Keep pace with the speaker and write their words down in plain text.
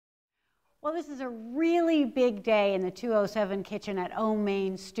Well, this is a really big day in the 207 kitchen at O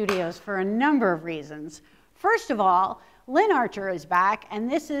Main Studios for a number of reasons. First of all, Lynn Archer is back,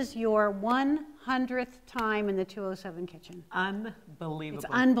 and this is your 100th time in the 207 kitchen. Unbelievable.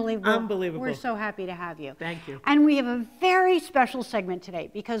 It's unbelievable. Unbelievable. We're so happy to have you. Thank you. And we have a very special segment today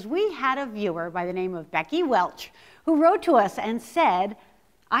because we had a viewer by the name of Becky Welch who wrote to us and said,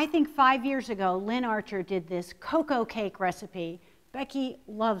 I think 5 years ago, Lynn Archer did this Coco Cake recipe. Becky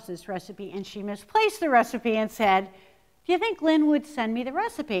loves this recipe, and she misplaced the recipe and said, do you think Lynn would send me the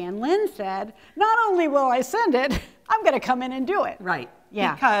recipe? And Lynn said, not only will I send it, I'm going to come in and do it. Right.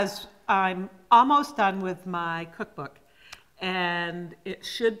 Yeah. Because I'm almost done with my cookbook, and it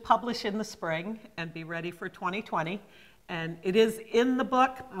should publish in the spring and be ready for 2020. And it is in the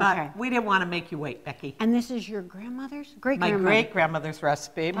book, but we didn't want to make you wait, Becky. And this is your grandmother's? My great-grandmother's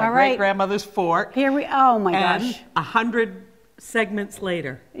recipe, my All right. great-grandmother's fork. Here we, oh my and gosh. 100 segments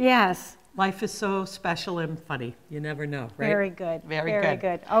later. Yes. Life is so special and funny. You never know, right? Very good. Very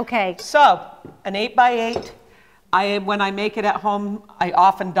good. Okay. So, an 8x8. When I make it at home, I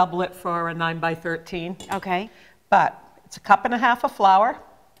often double it for a 9x13. Okay. But it's 1.5 cups of flour.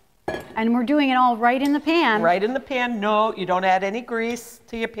 And we're doing it all right in the pan. Right in the pan. No, you don't add any grease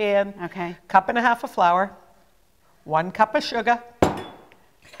to your pan. Okay. 1.5 cups of flour. 1 cup of sugar.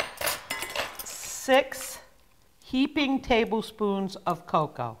 6 heaping tablespoons of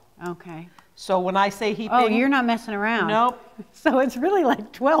cocoa. Okay. So when I say heaping... Oh, you're not messing around. Nope. So it's really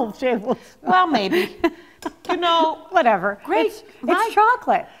like 12 tablespoons. Well, maybe. You know... Whatever. Great. It's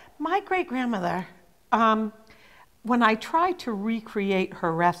chocolate. My great-grandmother, when I try to recreate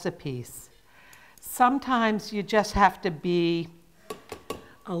her recipes, sometimes you just have to be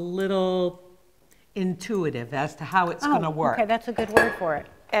a little intuitive as to how it's going to work. Okay, that's a good word for it.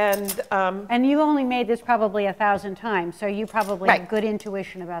 And you only made this probably 1,000 times, so you probably have good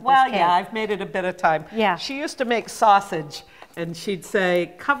intuition about this cake. Well, yeah, I've made it a bit of time. Yeah. She used to make sausage, and she'd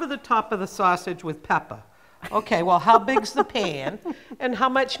say, cover the top of the sausage with pepper. Okay, well, how big's the pan, and how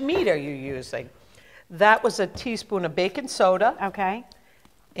much meat are you using? That was a teaspoon of baking soda. Okay.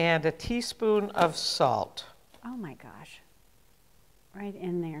 And a teaspoon of salt. Oh my gosh. Right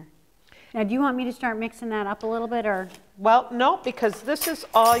in there. Now, do you want me to start mixing that up a little bit, or? Well, no, because this is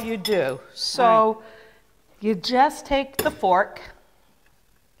all you do. So you just take the fork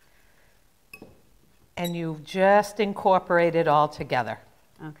and you just incorporate it all together.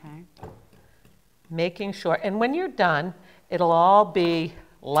 Okay. Making sure, and when you're done, it'll all be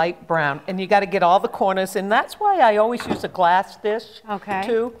light brown. And you got to get all the corners, and that's why I always use a glass dish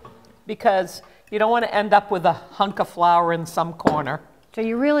too, because you don't want to end up with a hunk of flour in some corner. So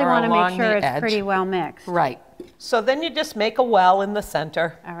you really want to make sure it's pretty well mixed. Right. So then you just make a well in the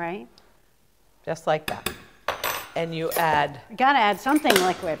center. All right. Just like that. And you add... You got to add something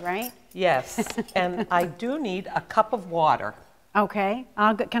liquid, right? Yes. And I do need a cup of water. Okay.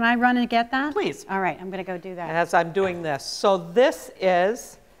 Can I run and get that? Please. All right. I'm going to go do that. As I'm doing this. So this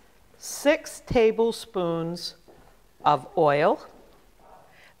is 6 tablespoons of oil.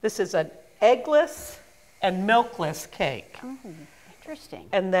 This is an eggless and milkless cake. Oh, interesting.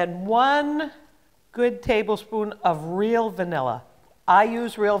 And then 1 good tablespoon of real vanilla. I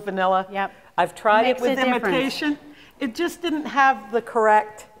use real vanilla. Yep. I've tried it with imitation. It just didn't have the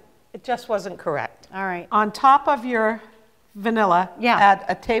correct, it just wasn't correct. All right. On top of your vanilla, add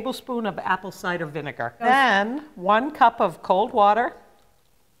a tablespoon of apple cider vinegar. Then 1 cup of cold water.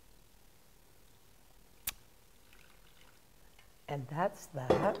 And that's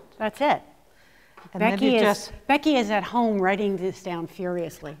that. That's it. And Becky is at home writing this down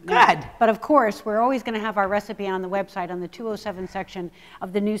furiously. Good. But of course, we're always going to have our recipe on the website, on the 207 section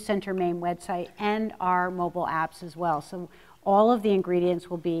of the News Center Maine website, and our mobile apps as well. So all of the ingredients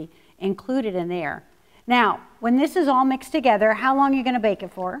will be included in there. Now, when this is all mixed together, how long are you going to bake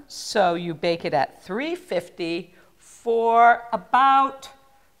it for? So you bake it at 350 for about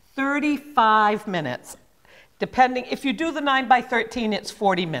 35 minutes. Depending, if you do the 9x13, it's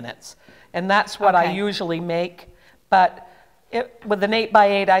 40 minutes. And that's what I usually make. But with an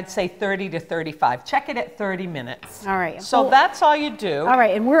 8x8, I'd say 30 to 35. Check it at 30 minutes. All right. So that's all you do. All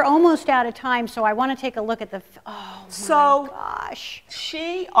right, and we're almost out of time, so I want to take a look at the, oh my gosh.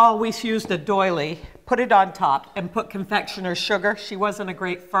 She always used a doily, put it on top, and put confectioner's sugar. She wasn't a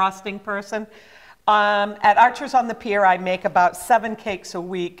great frosting person. At Archer's on the Pier, I make about 7 cakes a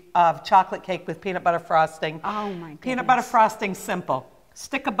week of chocolate cake with peanut butter frosting. Oh my goodness. Peanut butter frosting, simple.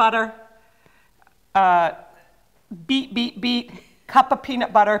 Stick of butter, beat, cup of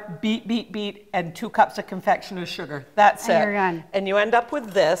peanut butter, beat, and 2 cups of confectioner's sugar. That's it. You're done. And you end up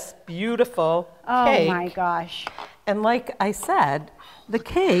with this beautiful cake. Oh my gosh. And like I said, the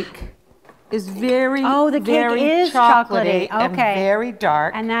cake is very, Oh, the cake very is chocolatey chocolatey. and Okay. very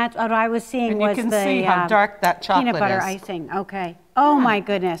dark. And that's what I was seeing And was you can the see how dark that chocolate peanut butter is. icing. Okay. Oh my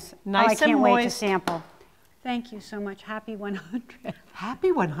goodness. Nice I can't and wait to moist. sample. Thank you so much. Happy 100.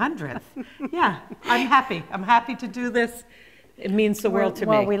 Happy 100th. Yeah, I'm happy. I'm happy to do this. It means the world to me.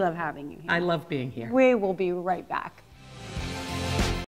 Well, we love having you here. I love being here. We will be right back.